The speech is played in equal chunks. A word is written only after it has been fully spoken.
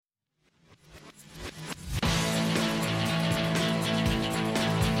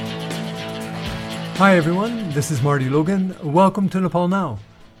Hi everyone, this is Marty Logan. Welcome to Nepal Now.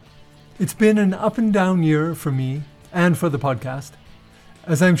 It's been an up and down year for me and for the podcast,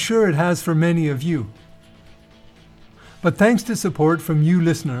 as I'm sure it has for many of you. But thanks to support from you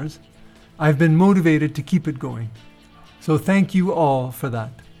listeners, I've been motivated to keep it going. So thank you all for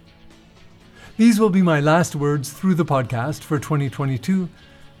that. These will be my last words through the podcast for 2022,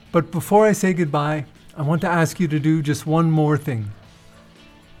 but before I say goodbye, I want to ask you to do just one more thing.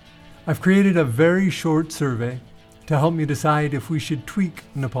 I've created a very short survey to help me decide if we should tweak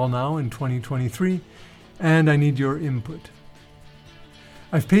Nepal Now in 2023, and I need your input.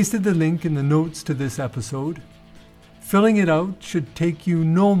 I've pasted the link in the notes to this episode. Filling it out should take you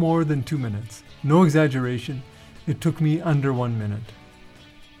no more than 2 minutes. No exaggeration, it took me under 1 minute.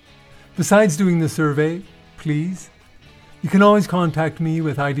 Besides doing the survey, please, you can always contact me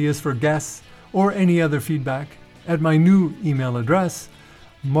with ideas for guests or any other feedback at my new email address,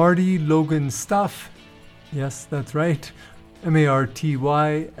 martyloganstuff, yes, that's right,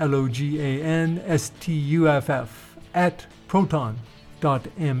 martyloganstuff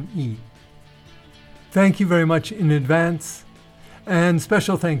 @proton.me. Thank you very much in advance, and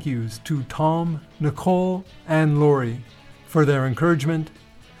special thank yous to Tom, Nicole, and Lori for their encouragement,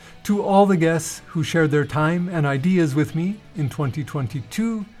 to all the guests who shared their time and ideas with me in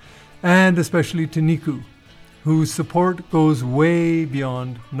 2022, and especially to Niku, whose support goes way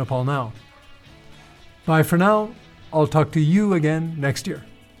beyond Nepal Now. Bye for now. I'll talk to you again next year.